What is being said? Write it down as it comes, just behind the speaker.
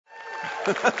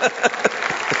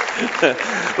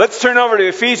Let's turn over to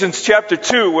Ephesians chapter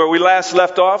 2, where we last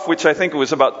left off, which I think it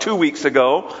was about 2 weeks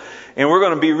ago. And we're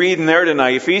going to be reading there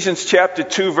tonight. Ephesians chapter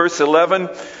 2, verse 11.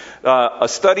 A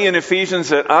study in Ephesians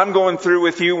that I'm going through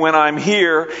with you when I'm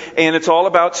here. And it's all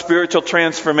about spiritual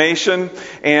transformation.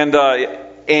 And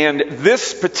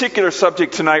this particular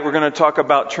subject tonight, we're going to talk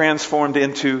about transformed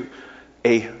into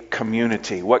a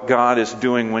community. What God is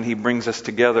doing when He brings us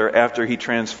together after He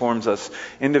transforms us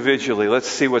individually. Let's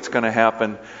see what's going to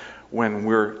happen when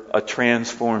we're a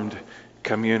transformed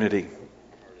community.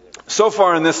 So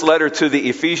far in this letter to the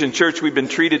Ephesian church, we've been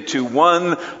treated to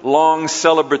one long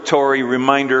celebratory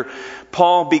reminder.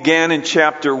 Paul began in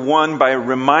chapter 1 by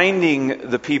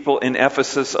reminding the people in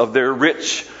Ephesus of their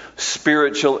rich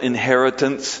spiritual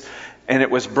inheritance, and it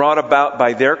was brought about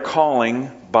by their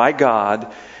calling by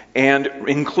God and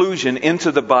inclusion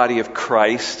into the body of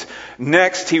Christ.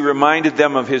 Next, he reminded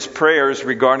them of his prayers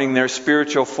regarding their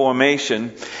spiritual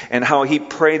formation and how he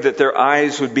prayed that their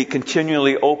eyes would be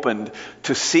continually opened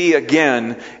to see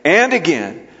again and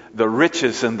again the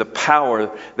riches and the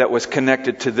power that was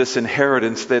connected to this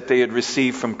inheritance that they had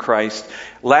received from Christ.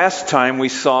 Last time we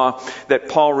saw that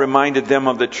Paul reminded them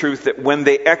of the truth that when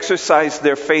they exercised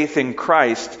their faith in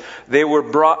Christ, they were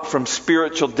brought from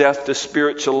spiritual death to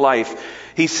spiritual life.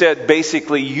 He said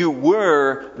basically, you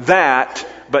were that,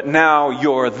 but now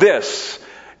you're this.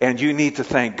 And you need to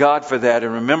thank God for that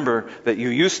and remember that you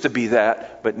used to be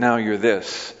that, but now you're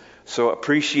this. So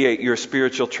appreciate your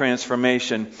spiritual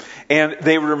transformation. And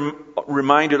they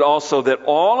reminded also that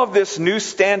all of this new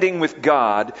standing with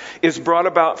God is brought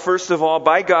about, first of all,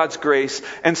 by God's grace,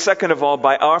 and second of all,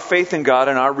 by our faith in God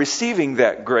and our receiving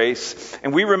that grace.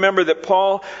 And we remember that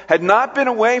Paul had not been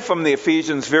away from the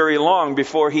Ephesians very long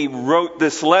before he wrote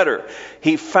this letter.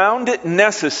 He found it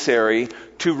necessary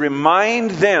to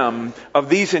remind them of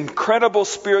these incredible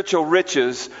spiritual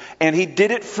riches, and he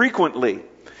did it frequently.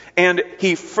 And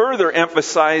he further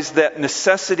emphasized that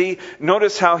necessity.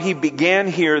 Notice how he began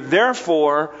here.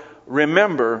 Therefore,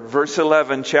 remember, verse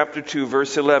 11, chapter 2,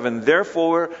 verse 11.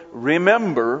 Therefore,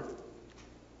 remember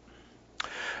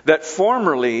that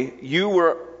formerly you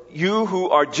who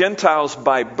are Gentiles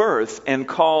by birth and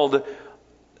called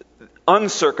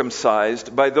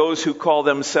uncircumcised by those who call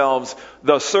themselves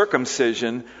the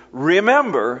circumcision.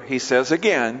 Remember, he says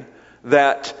again,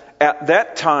 that at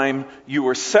that time, you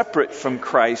were separate from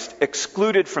Christ,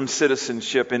 excluded from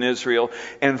citizenship in Israel,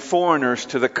 and foreigners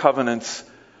to the covenants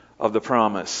of the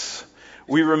promise.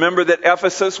 We remember that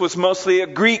Ephesus was mostly a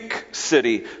Greek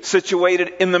city,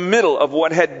 situated in the middle of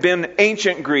what had been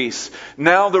ancient Greece,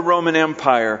 now the Roman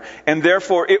Empire, and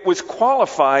therefore it was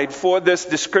qualified for this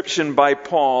description by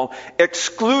Paul,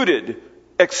 excluded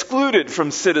from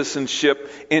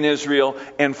citizenship in Israel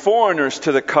and foreigners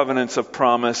to the covenants of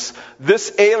promise.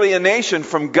 This alienation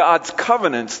from God's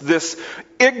covenants, this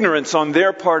ignorance on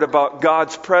their part about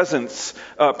God's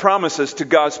promises to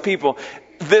God's people,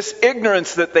 this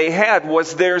ignorance that they had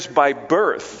was theirs by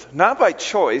birth, not by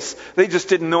choice. They just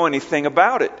didn't know anything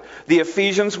about it. The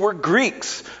Ephesians were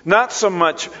Greeks, not so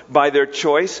much by their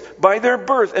choice, by their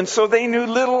birth. And so they knew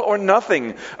little or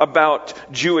nothing about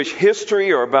Jewish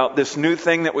history or about this new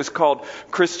thing that was called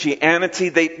Christianity.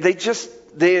 They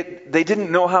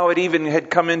didn't know how it even had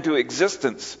come into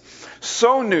existence.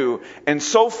 So new and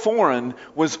so foreign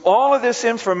was all of this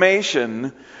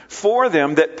information for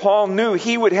them that Paul knew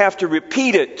he would have to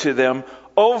repeat it to them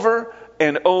over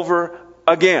and over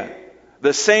again.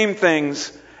 The same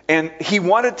things, and he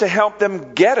wanted to help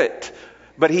them get it.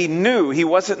 But he knew he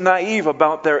wasn't naive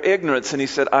about their ignorance. And he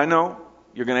said, I know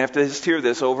you're going to have to just hear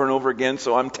this over and over again,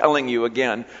 so I'm telling you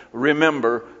again,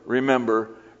 remember,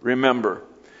 remember, remember.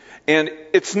 And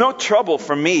it's no trouble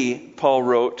for me, Paul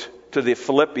wrote to the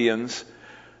Philippians,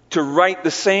 to write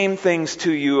the same things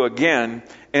to you again,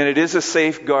 and it is a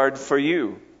safeguard for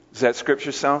you. Does that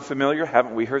scripture sound familiar?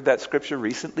 Haven't we heard that scripture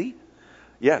recently?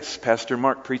 Yes, Pastor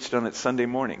Mark preached on it Sunday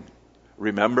morning.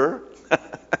 Remember?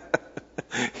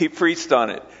 He preached on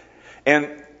it.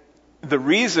 And the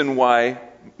reason why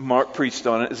Mark preached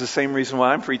on it is the same reason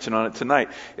why I'm preaching on it tonight.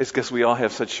 It's because we all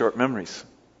have such short memories.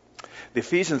 The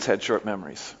Ephesians had short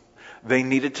memories. They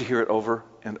needed to hear it over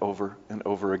and over and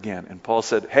over again. And Paul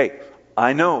said, hey,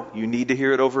 I know you need to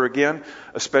hear it over again,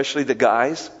 especially the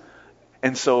guys.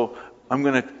 And so I'm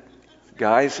going to,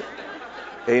 guys,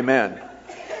 amen.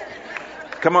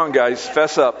 Come on, guys,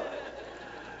 fess up.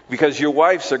 Because your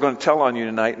wives are going to tell on you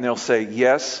tonight, and they'll say,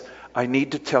 yes, I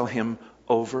need to tell him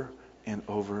over and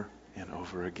over and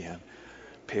over again.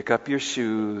 Pick up your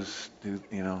shoes,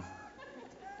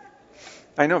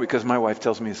 I know, because my wife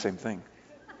tells me the same thing.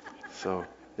 So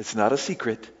it's not a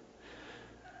secret.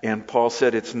 And Paul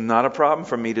said, it's not a problem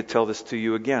for me to tell this to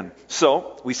you again.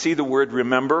 So we see the word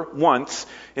remember once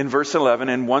in verse 11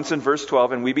 and once in verse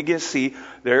 12, and we begin to see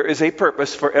there is a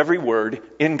purpose for every word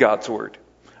in God's word.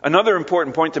 Another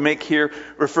important point to make here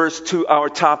refers to our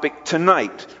topic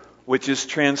tonight, which is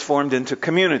transformed into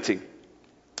community.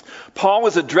 Paul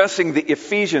was addressing the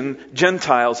Ephesian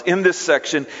Gentiles in this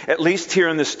section, at least here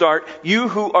in the start. You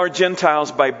who are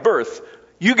Gentiles by birth,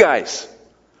 you guys,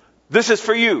 this is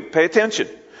for you. Pay attention.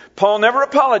 Paul never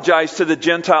apologized to the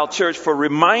Gentile church for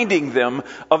reminding them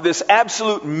of this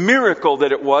absolute miracle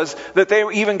that it was that they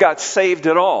even got saved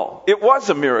at all. It was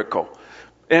a miracle.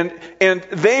 And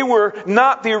they were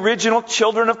not the original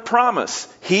children of promise.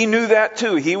 He knew that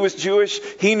too. He was Jewish.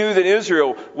 He knew that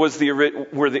Israel was the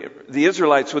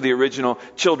Israelites were the original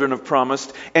children of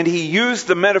promise. And he used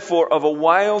the metaphor of a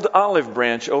wild olive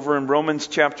branch over in Romans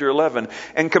chapter 11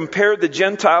 and compared the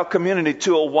Gentile community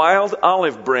to a wild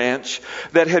olive branch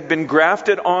that had been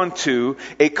grafted onto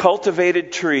a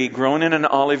cultivated tree grown in an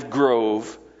olive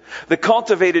grove. The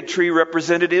cultivated tree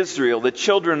represented Israel, the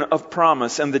children of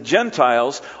promise, and the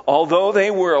Gentiles, although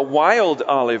they were a wild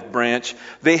olive branch,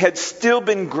 they had still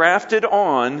been grafted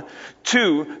on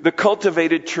to the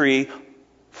cultivated tree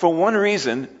for one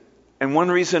reason, and one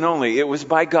reason only. It was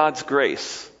by God's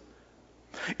grace.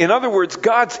 In other words,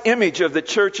 God's image of the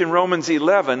church in Romans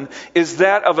 11 is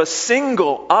that of a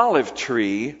single olive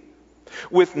tree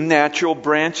with natural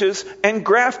branches and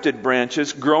grafted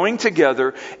branches growing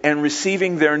together and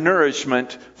receiving their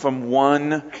nourishment from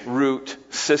one root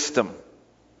system.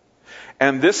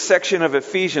 And this section of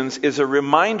Ephesians is a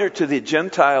reminder to the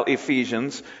Gentile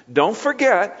Ephesians, don't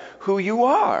forget who you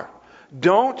are.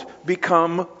 Don't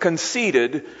become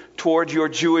conceited toward your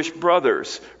Jewish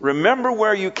brothers. Remember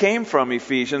where you came from,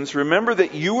 Ephesians. Remember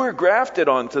that you were grafted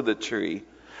onto the tree.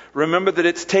 Remember that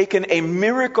it's taken a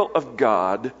miracle of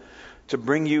God to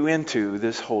bring you into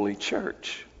this holy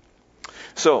church.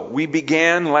 So, we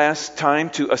began last time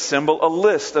to assemble a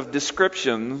list of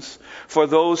descriptions for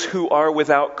those who are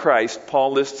without Christ.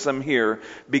 Paul lists them here,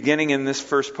 beginning in this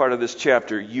first part of this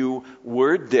chapter. You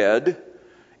were dead,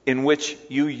 in which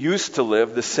you used to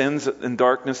live, the sins and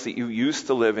darkness that you used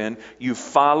to live in. You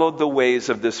followed the ways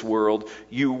of this world.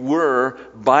 You were,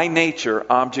 by nature,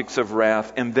 objects of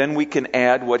wrath. And then we can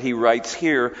add what he writes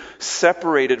here,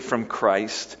 separated from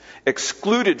Christ,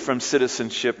 excluded from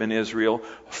citizenship in Israel,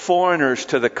 foreigners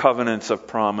to the covenants of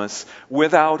promise,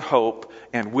 without hope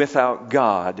and without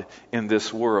God in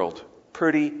this world.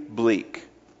 Pretty bleak.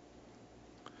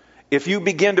 If you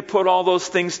begin to put all those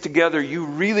things together, you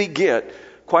really get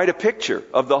quite a picture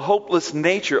of the hopeless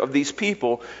nature of these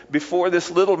people before this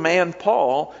little man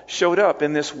Paul showed up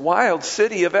in this wild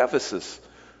city of Ephesus.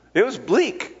 It was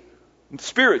bleak,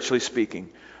 spiritually speaking.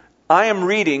 I am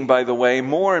reading, by the way,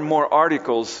 more and more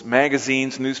articles,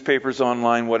 magazines, newspapers,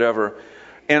 online, whatever,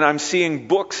 and I'm seeing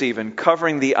books even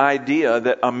covering the idea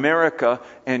that America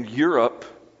and Europe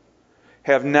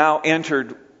have now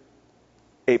entered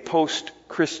a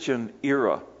post-Christian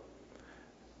era.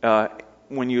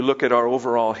 When you look at our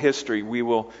overall history, we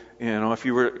will, if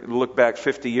you were to look back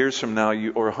 50 years from now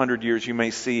or 100 years, you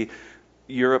may see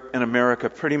Europe and America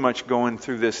pretty much going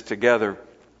through this together.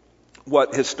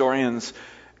 What historians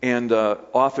and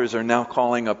authors are now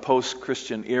calling a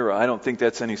post-Christian era. I don't think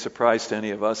that's any surprise to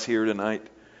any of us here tonight.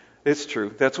 It's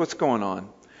true. That's what's going on.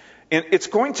 And it's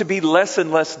going to be less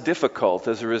and less difficult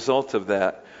as a result of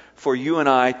that for you and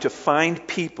I to find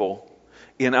people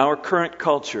in our current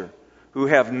culture who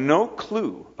have no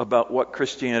clue about what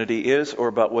Christianity is or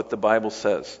about what the Bible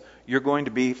says. You're going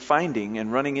to be finding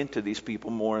and running into these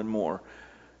people more and more.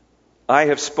 I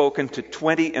have spoken to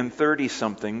 20 and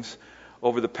 30-somethings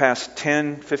over the past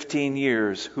 10, 15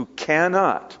 years who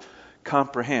cannot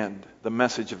comprehend the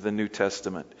message of the New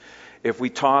Testament. If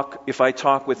I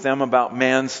talk with them about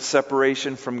man's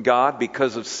separation from God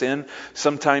because of sin,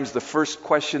 sometimes the first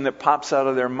question that pops out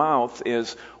of their mouth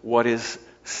is, what is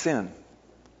sin?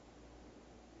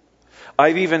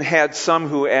 I've even had some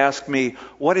who ask me,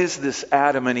 what is this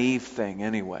Adam and Eve thing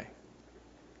anyway?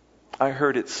 I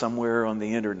heard it somewhere on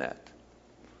the internet.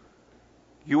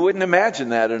 You wouldn't imagine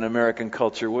that in American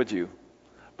culture, would you?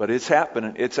 But it's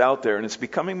happening. It's out there, and it's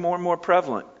becoming more and more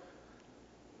prevalent.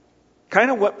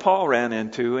 Kind of what Paul ran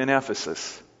into in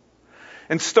Ephesus.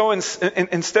 And so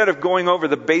instead of going over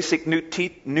the basic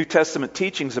New Testament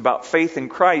teachings about faith in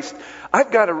Christ,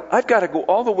 I've got to go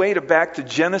all the way back to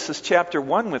Genesis chapter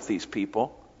 1 with these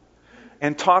people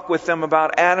and talk with them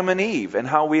about Adam and Eve and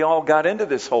how we all got into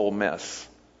this whole mess.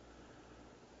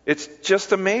 It's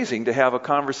just amazing to have a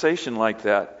conversation like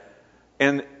that.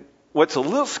 And what's a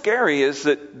little scary is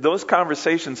that those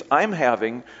conversations I'm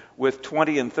having with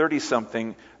 20 and 30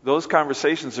 something, those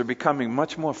conversations are becoming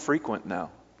much more frequent now.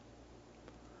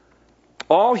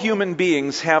 All human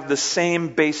beings have the same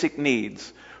basic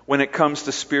needs when it comes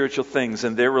to spiritual things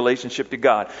and their relationship to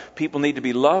God. People need to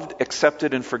be loved,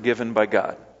 accepted, and forgiven by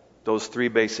God. Those three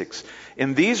basics.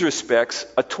 In these respects,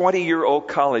 a 20-year-old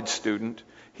college student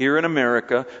here in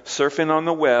America, surfing on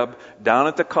the web, down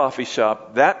at the coffee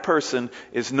shop, that person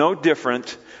is no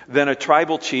different than a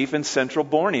tribal chief in central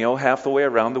Borneo half the way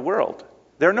around the world.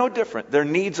 They're no different. Their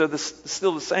needs are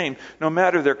still the same, no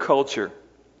matter their culture.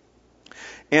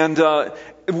 And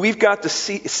we've got to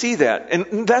see that.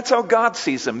 And that's how God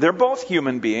sees them. They're both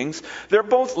human beings. They're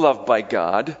both loved by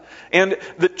God. And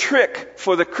the trick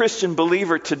for the Christian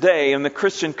believer today and the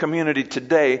Christian community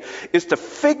today is to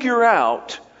figure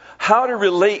out how to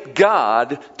relate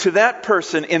God to that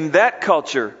person in that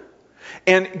culture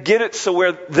and get it so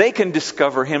where they can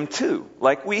discover Him too,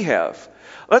 like we have.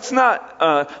 Let's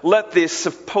not let the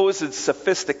supposed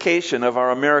sophistication of our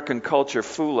American culture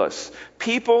fool us.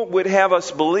 People would have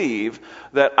us believe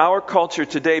that our culture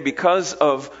today, because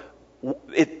of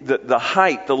the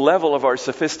height, the level of our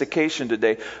sophistication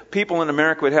today, people in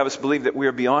America would have us believe that we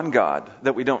are beyond God,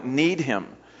 that we don't need Him,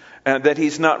 that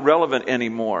He's not relevant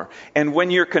anymore. And when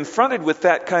you're confronted with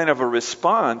that kind of a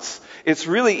response, it's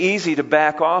really easy to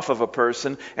back off of a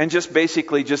person and just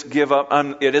basically just give up.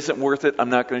 It isn't worth it. I'm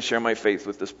not going to share my faith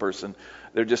with this person.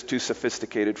 They're just too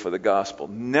sophisticated for the gospel.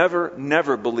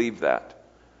 Never believe that.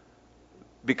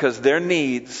 Because their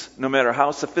needs, no matter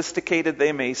how sophisticated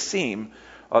they may seem,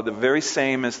 are the very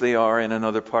same as they are in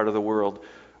another part of the world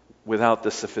without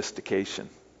the sophistication.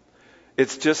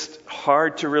 It's just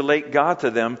hard to relate God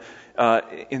to them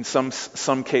in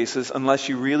some cases unless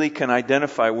you really can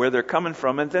identify where they're coming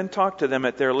from and then talk to them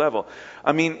at their level.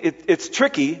 I mean, it's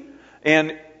tricky,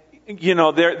 and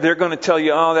they're going to tell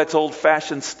you, oh, that's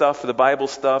old-fashioned stuff, the Bible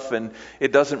stuff, and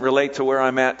it doesn't relate to where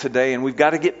I'm at today, and we've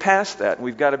got to get past that.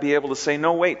 We've got to be able to say,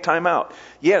 no, wait, time out.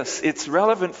 Yes, it's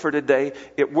relevant for today.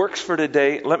 It works for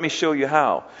today. Let me show you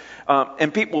how.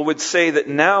 And people would say that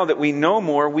now that we know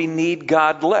more, we need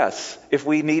God less, if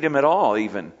we need Him at all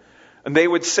even. And they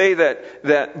would say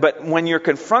that, but when you're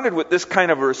confronted with this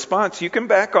kind of a response, you can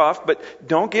back off, but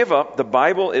don't give up. The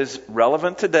Bible is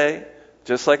relevant today,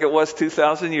 just like it was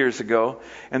 2,000 years ago.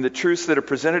 And the truths that are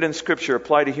presented in Scripture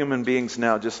apply to human beings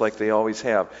now, just like they always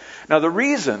have. Now, the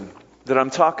reason that I'm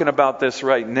talking about this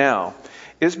right now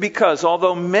is because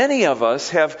although many of us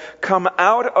have come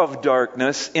out of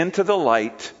darkness into the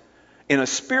light, in a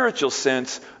spiritual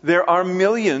sense, there are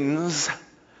millions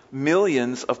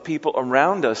of people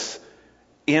around us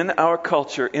in our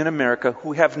culture, in America,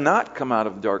 who have not come out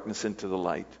of darkness into the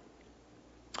light.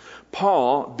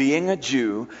 Paul, being a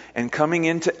Jew and coming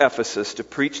into Ephesus to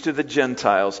preach to the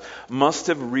Gentiles, must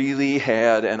have really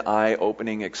had an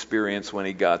eye-opening experience when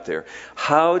he got there.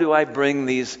 How do I bring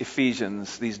these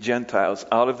Ephesians, these Gentiles,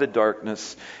 out of the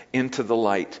darkness into the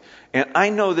light? And I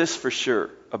know this for sure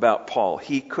about Paul.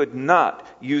 He could not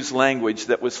use language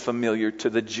that was familiar to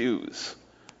the Jews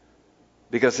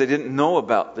because they didn't know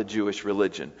about the Jewish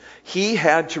religion. He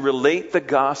had to relate the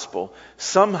gospel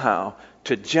somehow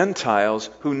to Gentiles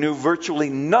who knew virtually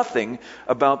nothing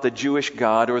about the Jewish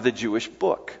God or the Jewish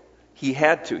book. He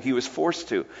had to. He was forced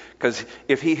to. Because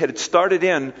if he had started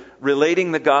in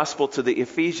relating the gospel to the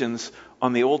Ephesians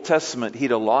on the Old Testament,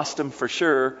 he'd have lost them for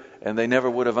sure, and they never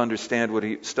would have understood what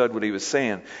he was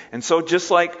saying. And so just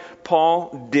like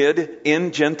Paul did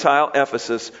in Gentile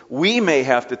Ephesus, we may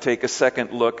have to take a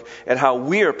second look at how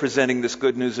we are presenting this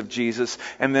good news of Jesus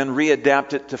and then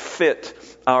readapt it to fit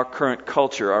our current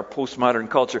culture, our postmodern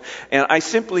culture. And I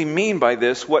simply mean by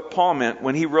this what Paul meant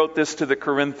when he wrote this to the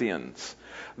Corinthians.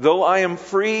 Though I am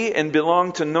free and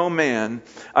belong to no man,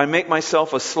 I make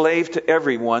myself a slave to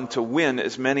everyone to win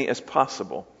as many as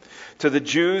possible. To the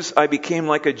Jews, I became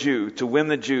like a Jew to win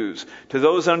the Jews. To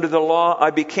those under the law,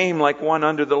 I became like one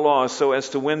under the law so as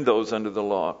to win those under the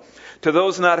law. To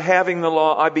those not having the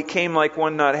law, I became like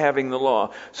one not having the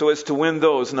law so as to win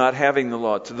those not having the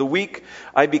law. To the weak,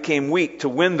 I became weak to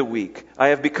win the weak. I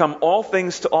have become all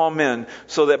things to all men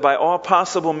so that by all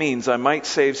possible means I might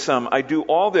save some. I do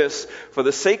all this for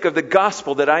the sake of the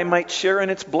gospel that I might share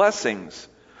in its blessings.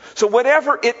 So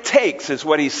whatever it takes is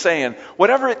what he's saying.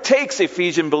 Whatever it takes,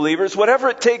 Ephesian believers, whatever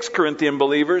it takes, Corinthian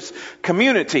believers,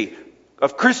 community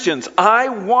of Christians, I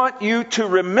want you to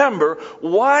remember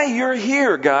why you're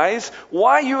here, guys,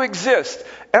 why you exist.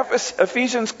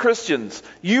 Ephesians Christians,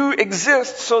 you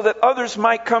exist so that others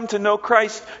might come to know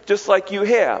Christ just like you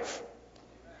have.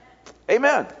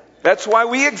 Amen. That's why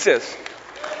we exist.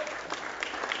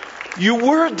 You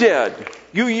were dead.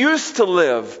 You used to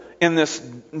live in this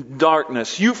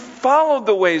darkness. You followed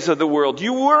the ways of the world.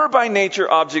 You were by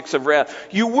nature objects of wrath.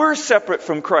 You were separate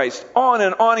from Christ. On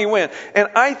and on he went. And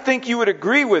I think you would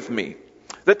agree with me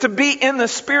that to be in the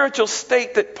spiritual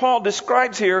state that Paul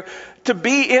describes here, to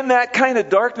be in that kind of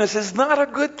darkness is not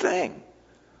a good thing.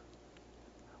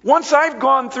 Once I've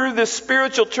gone through this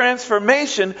spiritual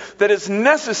transformation that is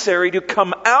necessary to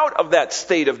come out of that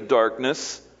state of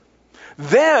darkness,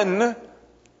 then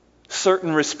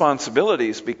certain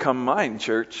responsibilities become mine,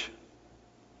 church.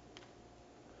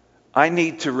 I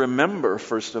need to remember,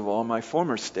 first of all, my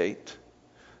former state.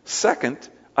 Second,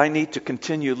 I need to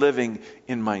continue living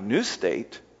in my new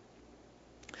state.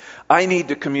 I need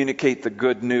to communicate the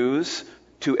good news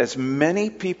to as many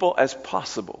people as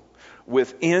possible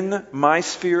within my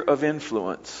sphere of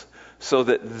influence, so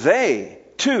that they,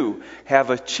 too, have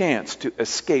a chance to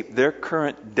escape their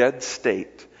current dead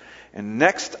state. And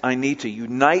next, I need to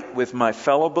unite with my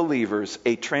fellow believers,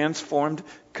 a transformed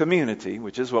community,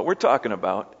 which is what we're talking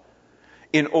about,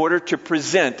 in order to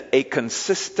present a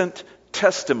consistent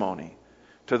testimony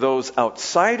to those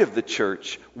outside of the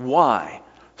church. Why?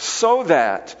 So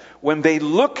that when they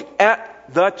look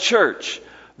at the church,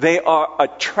 they are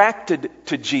attracted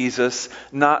to Jesus,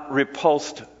 not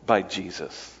repulsed by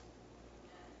Jesus.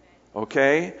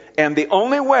 Okay? And the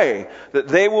only way that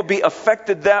they will be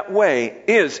affected that way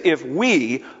is if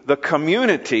we, the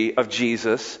community of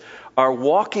Jesus, are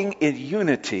walking in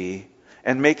unity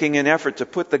and making an effort to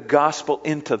put the gospel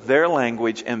into their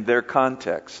language and their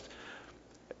context.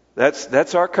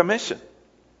 That's our commission.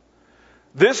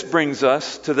 This brings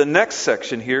us to the next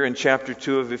section here in chapter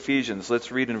 2 of Ephesians.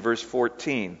 Let's read in verse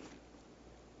 14.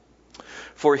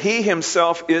 For he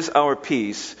himself is our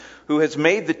peace, who has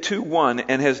made the two one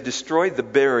and has destroyed the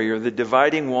barrier, the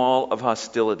dividing wall of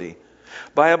hostility,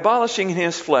 by abolishing in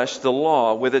his flesh the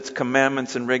law with its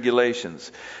commandments and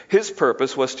regulations. His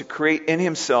purpose was to create in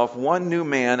himself one new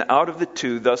man out of the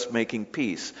two, thus making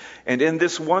peace, and in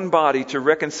this one body to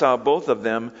reconcile both of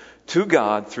them to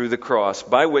God through the cross,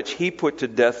 by which he put to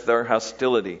death their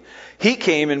hostility. He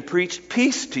came and preached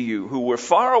peace to you who were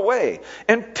far away,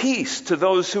 and peace to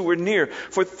those who were near.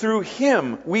 For through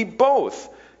him we both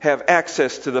have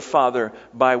access to the Father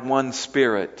by one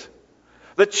Spirit.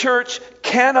 The church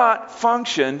cannot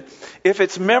function if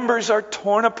its members are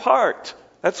torn apart.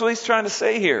 That's what he's trying to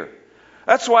say here.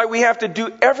 That's why we have to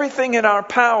do everything in our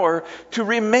power to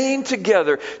remain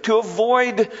together, to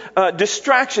avoid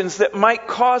distractions that might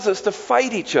cause us to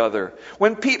fight each other.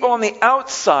 When people on the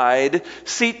outside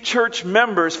see church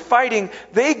members fighting,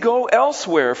 they go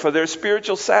elsewhere for their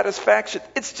spiritual satisfaction.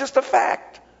 It's just a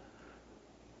fact.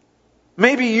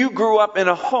 Maybe you grew up in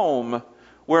a home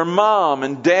where mom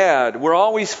and dad were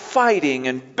always fighting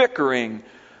and bickering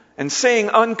and saying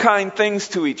unkind things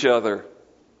to each other.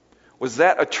 Was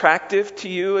that attractive to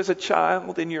you as a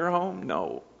child in your home?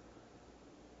 No.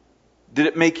 Did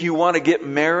it make you want to get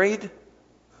married?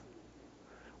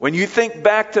 When you think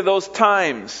back to those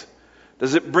times,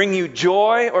 does it bring you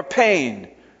joy or pain,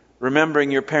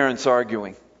 remembering your parents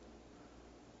arguing?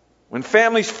 When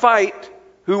families fight,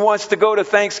 who wants to go to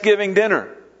Thanksgiving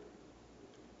dinner?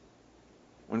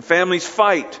 When families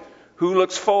fight, who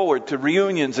looks forward to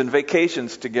reunions and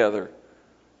vacations together?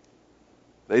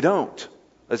 They don't.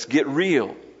 Let's get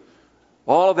real.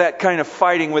 All of that kind of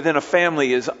fighting within a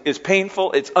family is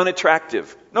painful. It's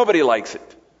unattractive. Nobody likes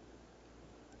it.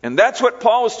 And that's what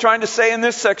Paul was trying to say in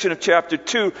this section of chapter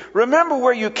 2. Remember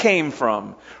where you came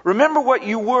from. Remember what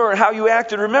you were and how you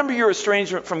acted. Remember your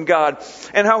estrangement from God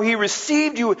and how he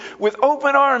received you with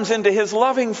open arms into his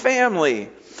loving family.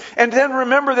 And then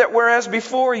remember that whereas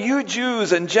before you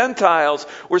Jews and Gentiles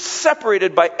were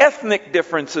separated by ethnic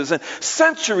differences and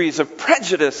centuries of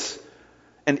prejudice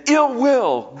and ill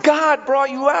will, God brought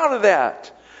you out of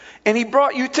that. And he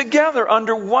brought you together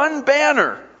under one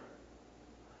banner.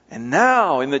 And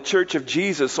now in the church of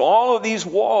Jesus, all of these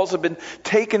walls have been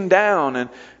taken down,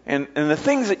 and the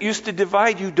things that used to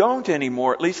divide you don't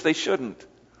anymore. At least they shouldn't.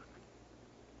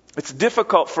 It's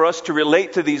difficult for us to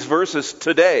relate to these verses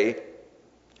today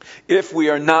if we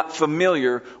are not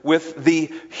familiar with the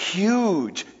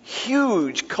huge,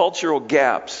 huge cultural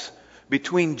gaps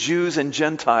between Jews and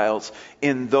Gentiles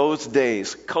in those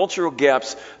days. Cultural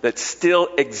gaps that still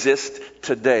exist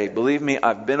today. Believe me,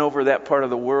 I've been over that part of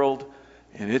the world,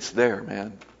 and it's there,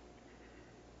 man.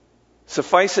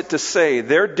 Suffice it to say,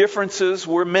 their differences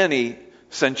were many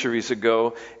centuries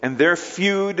ago, and their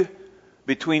feud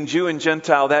between Jew and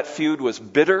Gentile, that feud was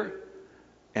bitter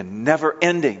and never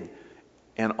ending.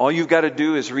 And all you've got to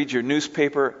do is read your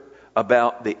newspaper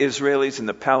about the Israelis and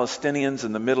the Palestinians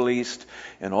in the Middle East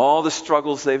and all the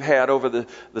struggles they've had over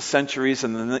the centuries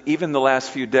and even the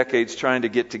last few decades trying to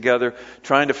get together,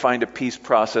 trying to find a peace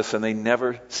process, and they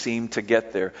never seem to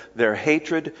get there. Their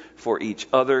hatred for each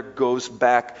other goes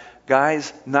back,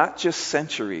 guys, not just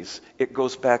centuries, it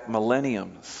goes back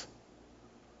millenniums.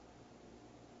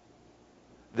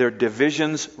 Their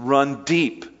divisions run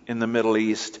deep in the Middle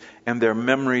East, and their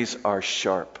memories are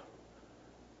sharp.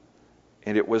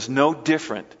 And it was no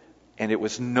different, and it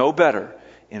was no better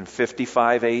in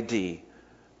 55 AD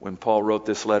when Paul wrote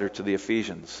this letter to the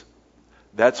Ephesians.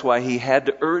 That's why he had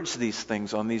to urge these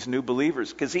things on these new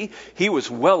believers, because he was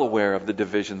well aware of the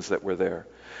divisions that were there.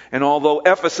 And although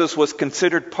Ephesus was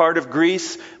considered part of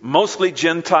Greece, mostly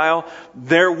Gentile,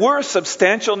 there were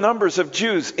substantial numbers of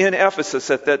Jews in Ephesus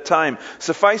at that time.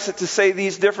 Suffice it to say,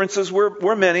 these differences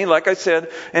were many, like I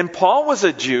said, and Paul was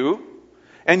a Jew,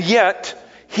 and yet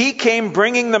he came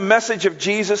bringing the message of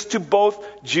Jesus to both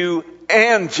Jew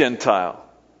and Gentile.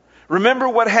 Remember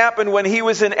what happened when he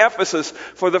was in Ephesus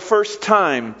for the first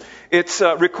time. It's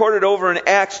recorded over in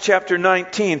Acts chapter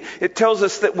 19. It tells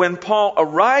us that when Paul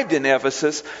arrived in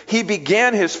Ephesus, he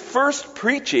began his first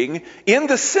preaching in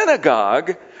the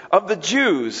synagogue of the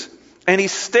Jews. And he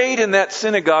stayed in that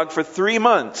synagogue for 3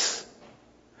 months.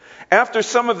 After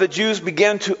some of the Jews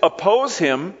began to oppose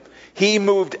him, he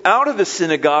moved out of the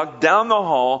synagogue down the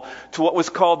hall to what was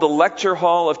called the lecture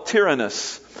hall of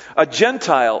Tyrannus, a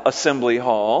Gentile assembly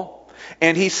hall.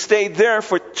 And he stayed there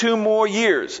for 2 more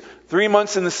years. 3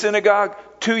 months in the synagogue,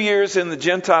 2 years in the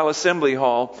Gentile assembly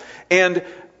hall. And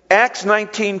Acts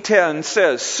 19:10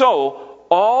 says, "So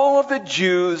all of the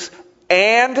Jews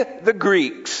and the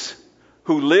Greeks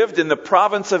who lived in the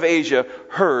province of Asia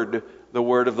heard the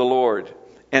word of the Lord."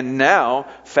 And now,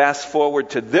 fast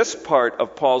forward to this part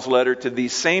of Paul's letter to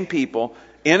these same people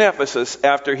in Ephesus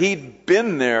after he'd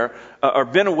been there, or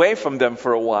been away from them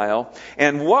for a while.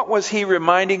 And what was he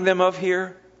reminding them of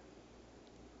here?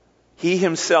 He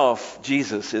himself,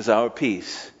 Jesus, is our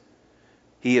peace.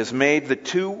 He has made the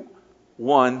two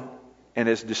one and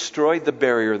has destroyed the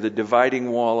barrier, the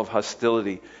dividing wall of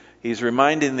hostility. He's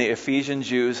reminding the Ephesian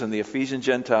Jews and the Ephesian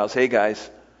Gentiles, hey guys,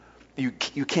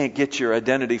 you can't get your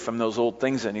identity from those old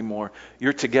things anymore.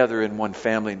 You're together in one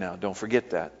family now. Don't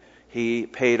forget that. He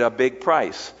paid a big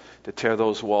price to tear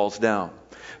those walls down.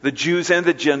 The Jews and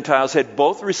the Gentiles had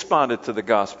both responded to the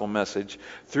gospel message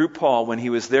through Paul when he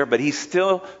was there, but he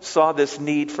still saw this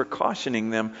need for cautioning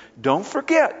them. Don't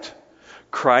forget,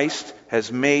 Christ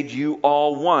has made you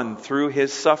all one through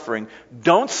his suffering.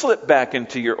 Don't slip back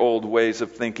into your old ways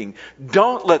of thinking.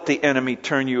 Don't let the enemy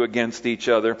turn you against each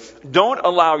other. Don't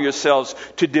allow yourselves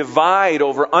to divide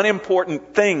over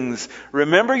unimportant things.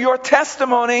 Remember, your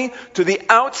testimony to the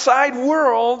outside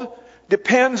world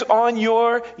depends on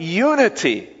your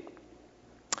unity.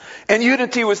 And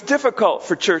unity was difficult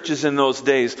for churches in those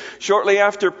days. Shortly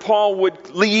after Paul would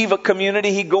leave a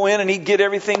community, he'd go in and he'd get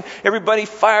everybody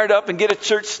fired up and get a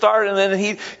church started, and then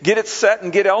he'd get it set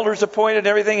and get elders appointed and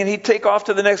everything, and he'd take off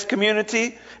to the next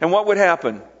community. And what would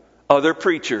happen? Other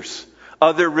preachers,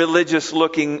 other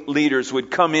religious-looking leaders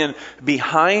would come in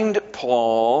behind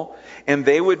Paul, and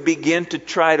they would begin to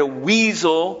try to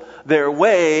weasel their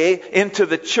way into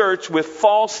the church with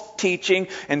false teaching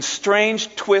and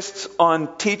strange twists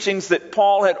on teachings that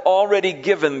Paul had already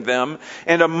given them.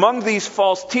 And among these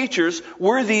false teachers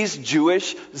were these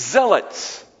Jewish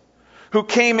zealots who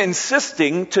came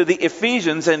insisting to the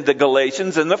Ephesians and the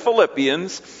Galatians and the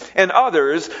Philippians and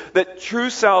others that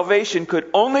true salvation could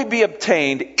only be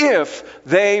obtained if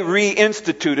they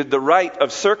reinstituted the rite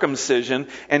of circumcision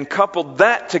and coupled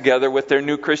that together with their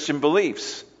new Christian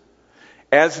beliefs.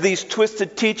 As these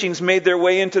twisted teachings made their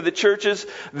way into the churches,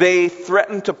 they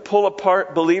threatened to pull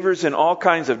apart believers in all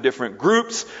kinds of different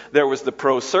groups. There was the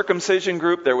pro-circumcision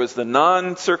group, there was the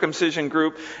non-circumcision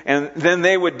group, and then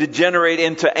they would degenerate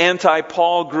into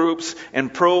anti-Paul groups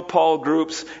and pro-Paul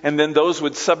groups, and then those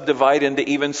would subdivide into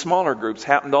even smaller groups.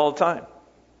 Happened all the time.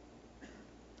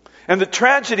 And the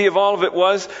tragedy of all of it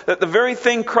was that the very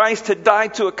thing Christ had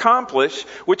died to accomplish,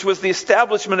 which was the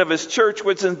establishment of his church,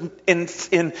 was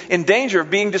in danger of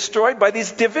being destroyed by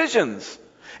these divisions.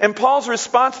 And Paul's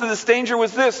response to this danger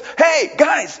was this: hey,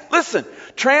 guys, listen,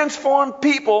 transformed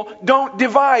people don't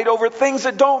divide over things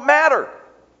that don't matter.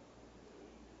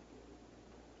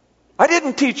 I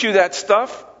didn't teach you that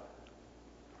stuff.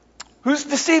 Who's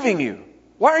deceiving you?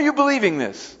 Why are you believing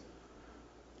this?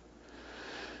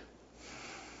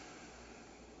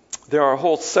 There are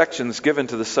whole sections given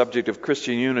to the subject of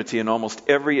Christian unity in almost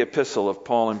every epistle of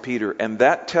Paul and Peter, and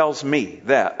that tells me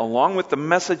that, along with the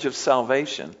message of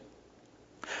salvation,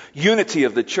 Unity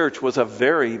of the church was a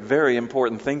very, very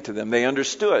important thing to them. They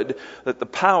understood that the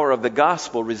power of the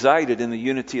gospel resided in the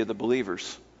unity of the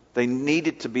believers. They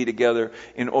needed to be together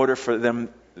in order for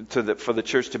the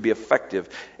church to be effective.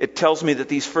 It tells me that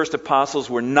these first apostles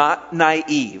were not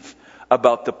naive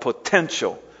about the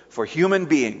potential for human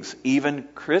beings, even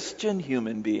Christian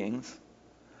human beings,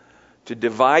 to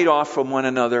divide off from one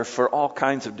another for all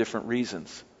kinds of different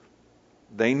reasons.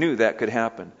 They knew that could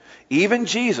happen. Even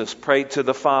Jesus prayed to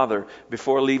the Father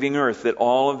before leaving earth that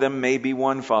all of them may be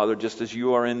one, Father, just as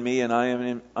you are in me and I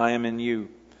am in you.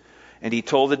 And he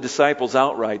told the disciples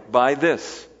outright, by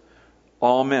this,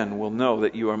 all men will know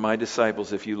that you are my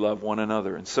disciples if you love one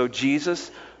another. And so Jesus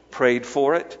prayed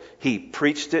for it. He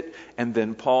preached it. And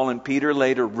then Paul and Peter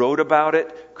later wrote about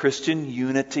it. Christian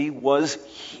unity was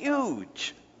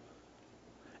huge.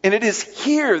 And it is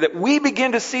here that we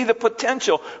begin to see the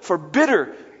potential for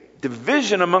bitter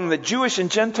division among the Jewish and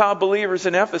Gentile believers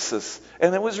in Ephesus.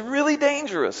 And it was really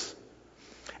dangerous.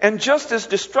 And just as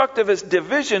destructive as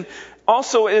division,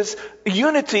 also is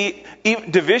unity.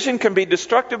 Division can be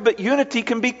destructive, but unity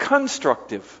can be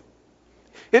constructive.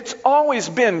 It's always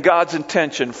been God's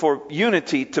intention for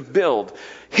unity to build.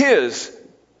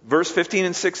 Verse 15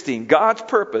 and 16, God's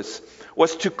purpose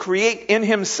was to create in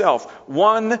himself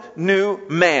one new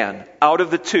man out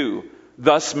of the two,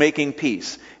 thus making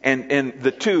peace. And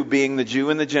the two being the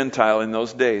Jew and the Gentile in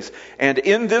those days. And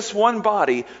in this one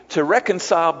body to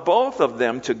reconcile both of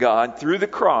them to God through the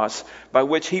cross, by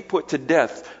which he put to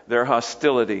death their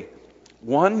hostility.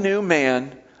 One new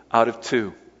man out of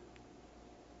two.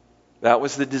 That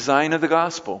was the design of the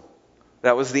gospel.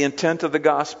 That was the intent of the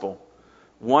gospel.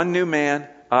 One new man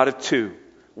out of two.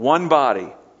 One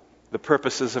body. The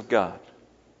purposes of God.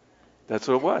 That's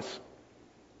what it was.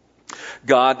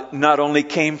 God not only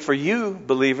came for you,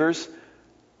 believers,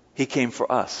 he came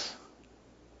for us.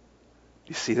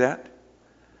 You see that?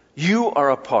 You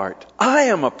are a part. I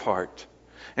am a part.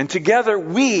 And together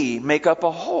we make up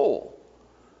a whole.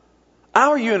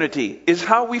 Our unity is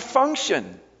how we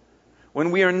function.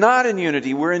 When we are not in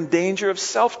unity, we're in danger of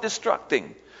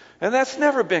self-destructing. And that's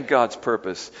never been God's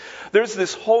purpose. There's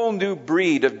this whole new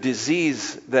breed of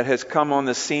disease that has come on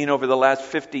the scene over the last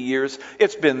 50 years.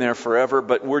 It's been there forever,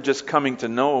 but we're just coming to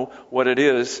know what it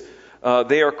is.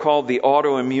 They are called the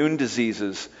autoimmune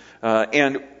diseases.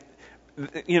 And,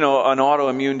 you know, an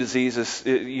autoimmune disease,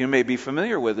 you may be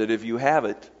familiar with it if you have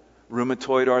it.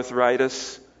 Rheumatoid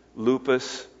arthritis,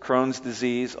 lupus, Crohn's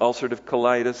disease, ulcerative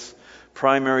colitis,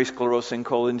 primary sclerosing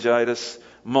cholangitis,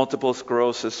 multiple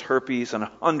sclerosis, herpes, and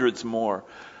hundreds more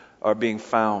are being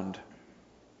found.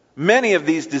 Many of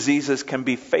these diseases can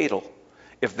be fatal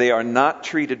if they are not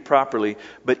treated properly.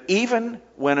 But even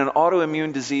when an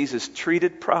autoimmune disease is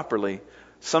treated properly,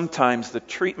 sometimes the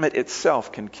treatment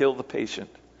itself can kill the patient.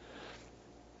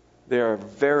 They are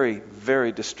very,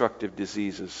 very destructive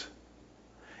diseases.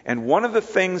 And one of the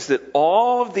things that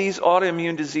all of these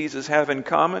autoimmune diseases have in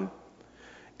common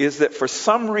is that for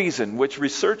some reason, which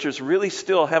researchers really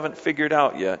still haven't figured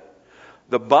out yet,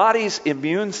 the body's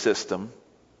immune system,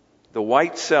 the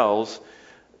white cells,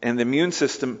 and the immune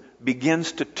system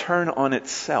begins to turn on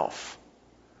itself.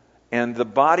 And the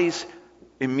body's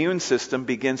immune system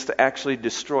begins to actually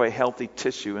destroy healthy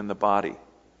tissue in the body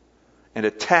and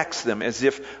attacks them as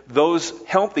if those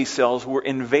healthy cells were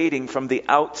invading from the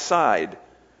outside.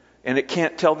 And it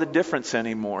can't tell the difference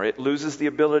anymore. It loses the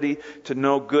ability to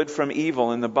know good from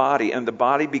evil in the body. And the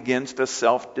body begins to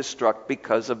self-destruct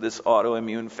because of this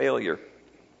autoimmune failure.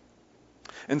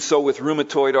 And so with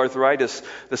rheumatoid arthritis,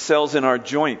 the cells in our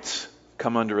joints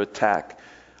come under attack.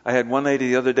 I had one lady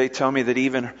the other day tell me that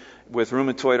even with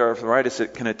rheumatoid arthritis,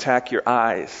 it can attack your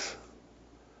eyes.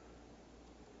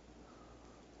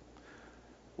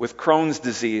 With Crohn's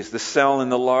disease, the cell in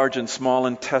the large and small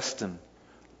intestine,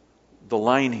 the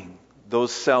lining,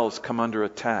 those cells come under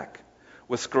attack.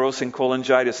 With sclerosing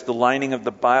cholangitis, the lining of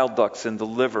the bile ducts in the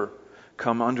liver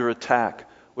come under attack.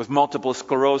 With multiple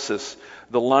sclerosis,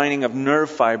 the lining of nerve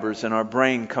fibers in our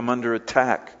brain come under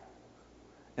attack.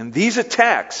 And these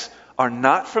attacks are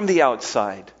not from the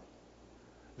outside.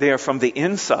 They are from the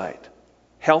inside.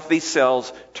 Healthy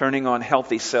cells turning on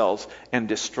healthy cells and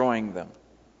destroying them.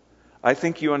 I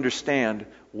think you understand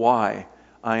why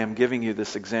I am giving you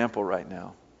this example right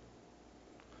now.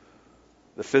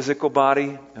 The physical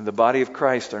body and the body of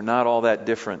Christ are not all that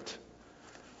different.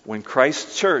 When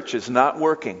Christ's church is not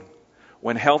working,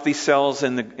 when healthy cells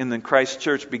in the Christ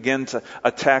church begin to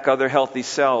attack other healthy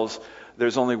cells,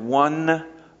 there's only one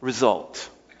result.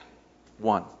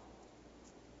 One.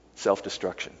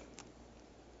 Self-destruction.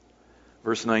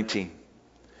 Verse 19.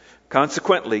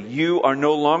 Consequently, you are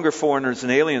no longer foreigners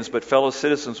and aliens, but fellow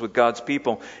citizens with God's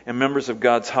people and members of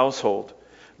God's household,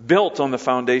 built on the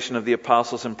foundation of the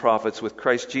apostles and prophets, with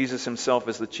Christ Jesus himself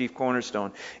as the chief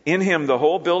cornerstone. In him the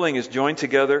whole building is joined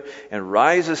together and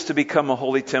rises to become a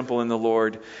holy temple in the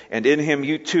Lord. And in him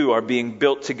you too are being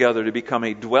built together to become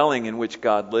a dwelling in which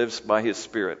God lives by his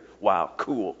Spirit. Wow,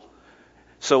 cool.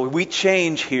 So we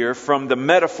change here from the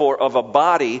metaphor of a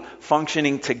body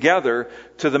functioning together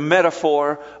to the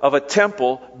metaphor of a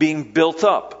temple being built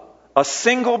up. A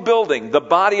single building, the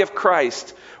body of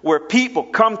Christ, where people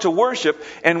come to worship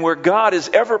and where God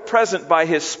is ever present by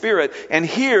his Spirit. And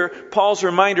here, Paul's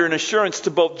reminder and assurance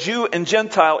to both Jew and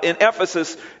Gentile in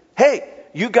Ephesus, hey,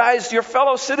 you guys, you're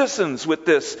fellow citizens with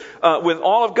this, with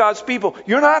all of God's people.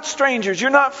 You're not strangers.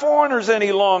 You're not foreigners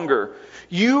any longer.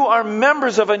 You are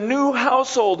members of a new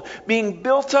household being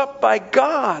built up by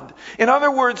God. In other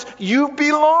words, you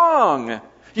belong.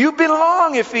 You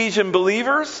belong, Ephesian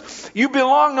believers. You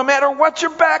belong no matter what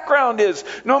your background is,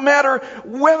 no matter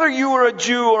whether you were a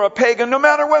Jew or a pagan, no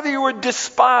matter whether you were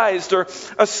despised or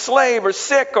a slave or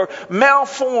sick or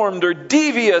malformed or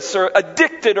devious or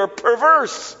addicted or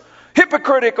perverse,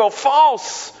 hypocritical,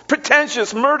 false,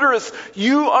 pretentious, murderous.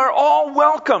 You are all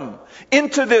welcome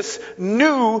into this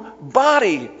new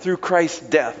body through Christ's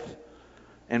death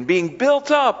and being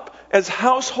built up as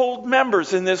household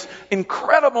members in this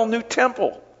incredible new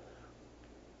temple.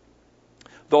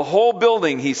 The whole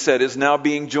building, he said, is now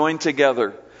being joined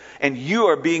together. And you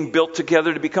are being built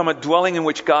together to become a dwelling in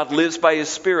which God lives by his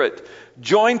Spirit.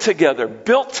 Joined together,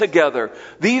 built together.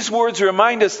 These words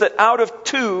remind us that out of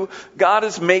two, God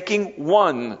is making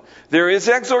one. There is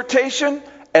exhortation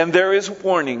and there is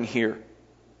warning here.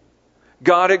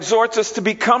 God exhorts us to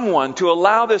become one, to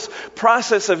allow this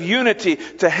process of unity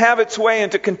to have its way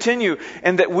and to continue,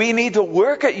 and that we need to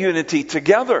work at unity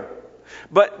together.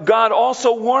 But God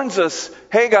also warns us,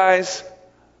 hey guys,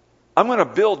 I'm going to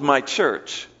build my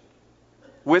church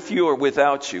with you or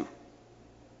without you.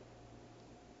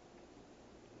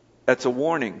 That's a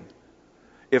warning.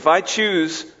 If I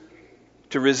choose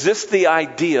to resist the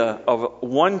idea of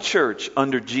one church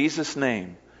under Jesus'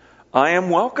 name, I am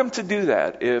welcome to do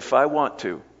that if I want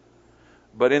to.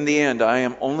 But in the end, I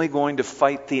am only going to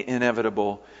fight the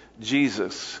inevitable.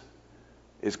 Jesus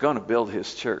is going to build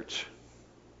his church.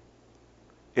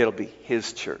 It'll be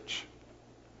his church.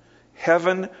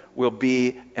 Heaven will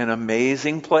be an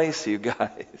amazing place, you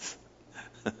guys.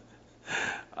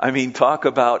 I mean, talk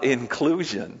about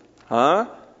inclusion, huh?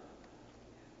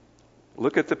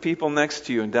 Look at the people next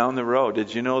to you and down the road.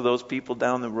 Did you know those people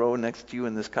down the road next to you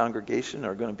in this congregation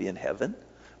are going to be in heaven,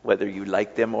 whether you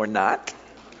like them or not?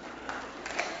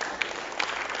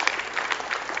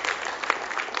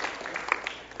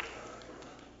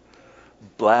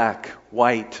 Black,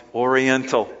 white,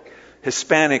 Oriental,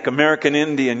 Hispanic, American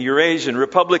Indian, Eurasian,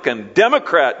 Republican,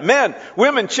 Democrat, men,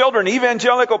 women, children,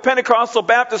 evangelical, Pentecostal,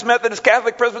 Baptist, Methodist,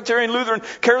 Catholic, Presbyterian, Lutheran,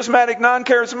 charismatic,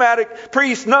 non-charismatic,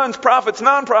 priests, nuns, prophets,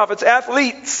 non-prophets,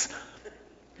 athletes,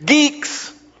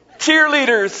 geeks,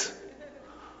 cheerleaders,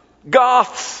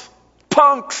 goths,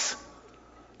 punks,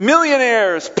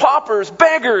 millionaires, paupers,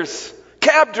 beggars,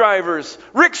 cab drivers,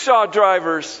 rickshaw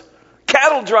drivers,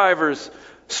 cattle drivers,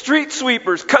 street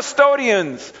sweepers,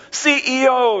 custodians,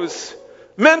 CEOs,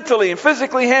 mentally and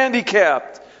physically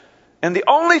handicapped. And the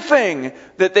only thing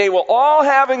that they will all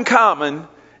have in common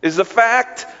is the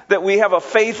fact that we have a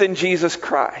faith in Jesus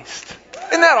Christ.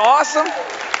 Isn't that awesome?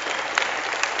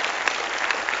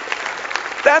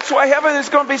 That's why heaven is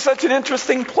going to be such an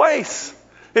interesting place.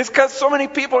 It's because so many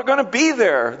people are going to be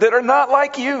there that are not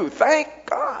like you. Thank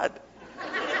God.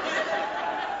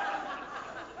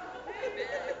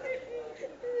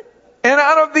 And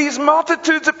out of these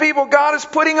multitudes of people, God is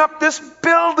putting up this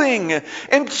building.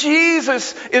 And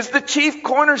Jesus is the chief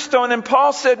cornerstone. And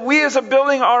Paul said, we as a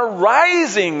building are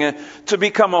rising to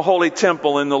become a holy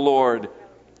temple in the Lord.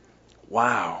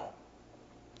 Wow.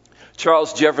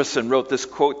 Charles Jefferson wrote this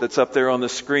quote that's up there on the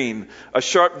screen. A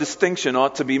sharp distinction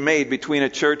ought to be made between a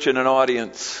church and an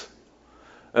audience.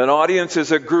 An audience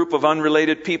is a group of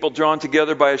unrelated people drawn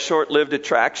together by a short-lived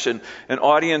attraction. An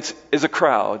audience is a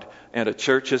crowd. And a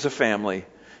church is a family.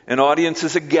 An audience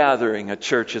is a gathering. A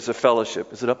church is a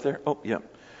fellowship. Is it up there? Oh, yeah.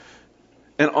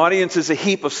 An audience is a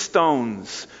heap of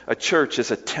stones. A church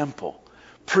is a temple.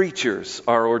 Preachers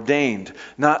are ordained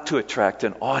not to attract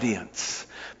an audience,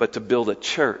 but to build a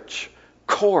church.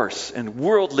 Coarse and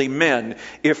worldly men,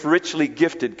 if richly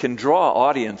gifted, can draw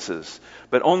audiences.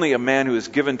 But only a man who is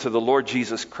given to the Lord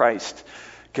Jesus Christ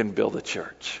can build a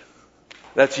church.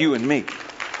 That's you and me.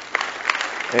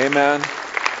 Amen.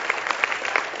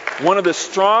 One of the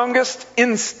strongest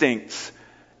instincts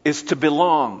is to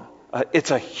belong.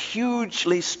 It's a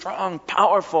hugely strong,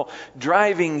 powerful,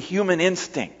 driving human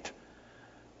instinct.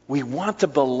 We want to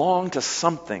belong to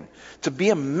something, to be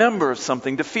a member of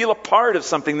something, to feel a part of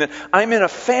something, that I'm in a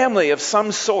family of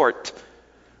some sort.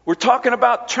 We're talking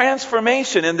about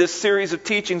transformation in this series of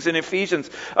teachings in Ephesians,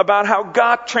 about how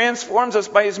God transforms us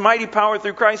by His mighty power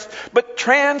through Christ. But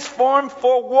transform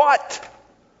for what?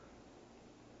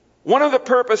 One of the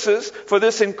purposes for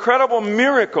this incredible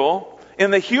miracle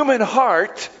in the human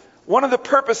heart, one of the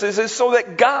purposes is so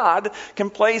that God can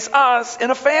place us in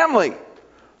a family,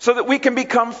 so that we can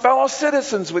become fellow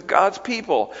citizens with God's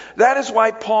people. That is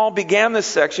why Paul began this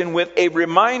section with a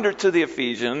reminder to the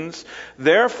Ephesians,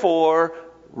 therefore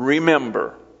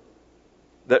remember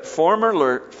that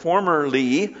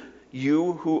formerly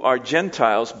you who are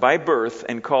Gentiles by birth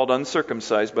and called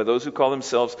uncircumcised by those who call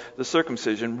themselves the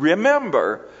circumcision,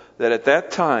 remember that at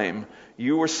that time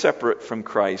you were separate from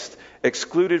Christ,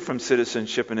 excluded from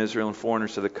citizenship in Israel and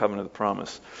foreigners to the covenant of the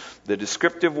promise. The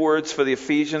descriptive words for the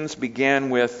Ephesians began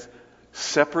with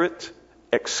separate,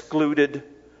 excluded,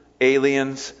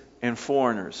 aliens, and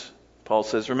foreigners. Paul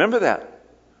says, remember that.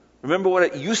 Remember what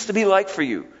it used to be like for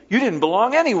you. You didn't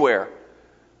belong anywhere.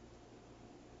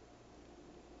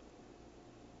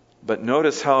 But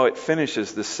notice how it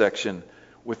finishes this section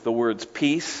with the words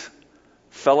peace,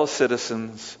 fellow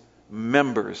citizens,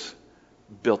 members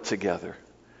built together.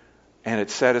 And it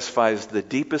satisfies the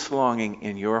deepest longing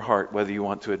in your heart, whether you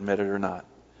want to admit it or not.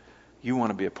 You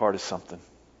want to be a part of something.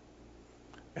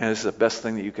 And it's the best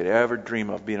thing that you could ever dream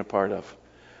of being a part of,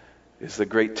 is the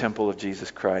great temple of Jesus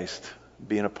Christ.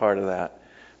 Being a part of that.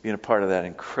 Being a part of that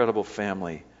incredible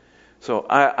family. So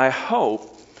I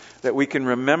hope that we can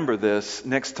remember this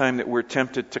next time that we're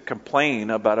tempted to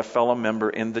complain about a fellow member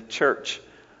in the church.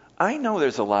 I know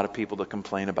there's a lot of people to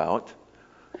complain about.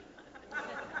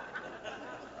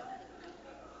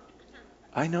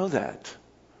 I know that.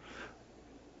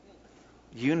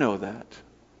 You know that.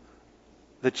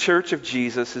 The Church of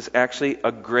Jesus is actually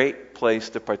a great place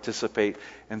to participate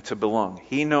and to belong.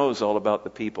 He knows all about the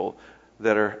people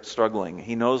that are struggling.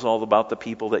 He knows all about the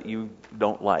people that you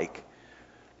don't like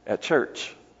at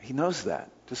church. He knows that.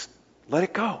 Just let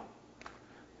it go.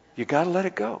 You got to let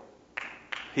it go.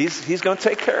 He's going to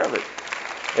take care of it.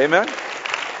 Amen?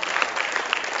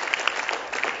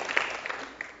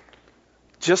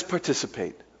 Just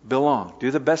participate. Belong.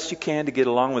 Do the best you can to get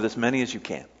along with as many as you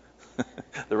can.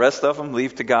 The rest of them,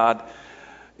 leave to God.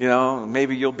 You know,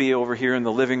 maybe you'll be over here in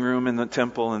the living room in the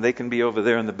temple, and they can be over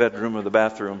there in the bedroom or the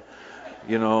bathroom,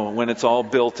 you know, when it's all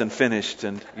built and finished,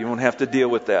 and you won't have to deal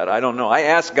with that. I don't know. I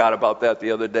asked God about that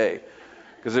the other day,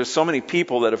 because there's so many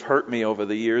people that have hurt me over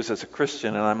the years as a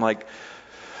Christian, and I'm like,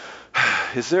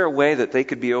 is there a way that they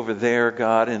could be over there,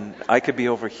 God, and I could be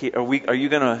over here? Are you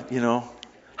going to, you know,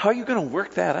 how are you going to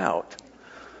work that out?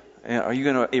 Are you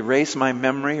going to erase my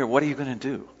memory, or what are you going to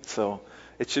do? So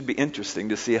it should be interesting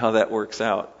to see how that works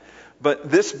out. But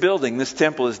this building, this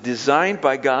temple, is designed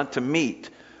by God to meet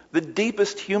the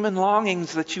deepest human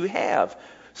longings that you have.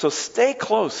 So stay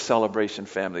close, Celebration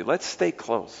family. Let's stay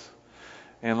close.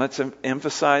 And let's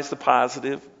emphasize the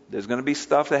positive. There's going to be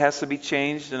stuff that has to be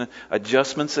changed and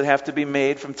adjustments that have to be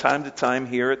made from time to time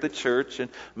here at the church. And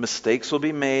mistakes will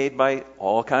be made by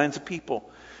all kinds of people.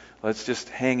 Let's just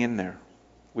hang in there.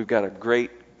 We're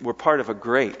part of a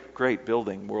great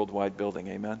building, worldwide building.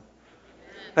 Amen.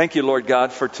 Thank you, Lord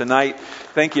God, for tonight.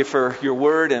 Thank you for your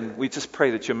word. And we just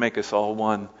pray that you'll make us all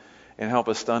one and help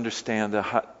us to understand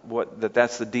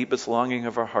that's the deepest longing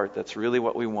of our heart. That's really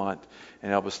what we want.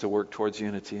 And help us to work towards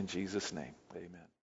unity in Jesus' name.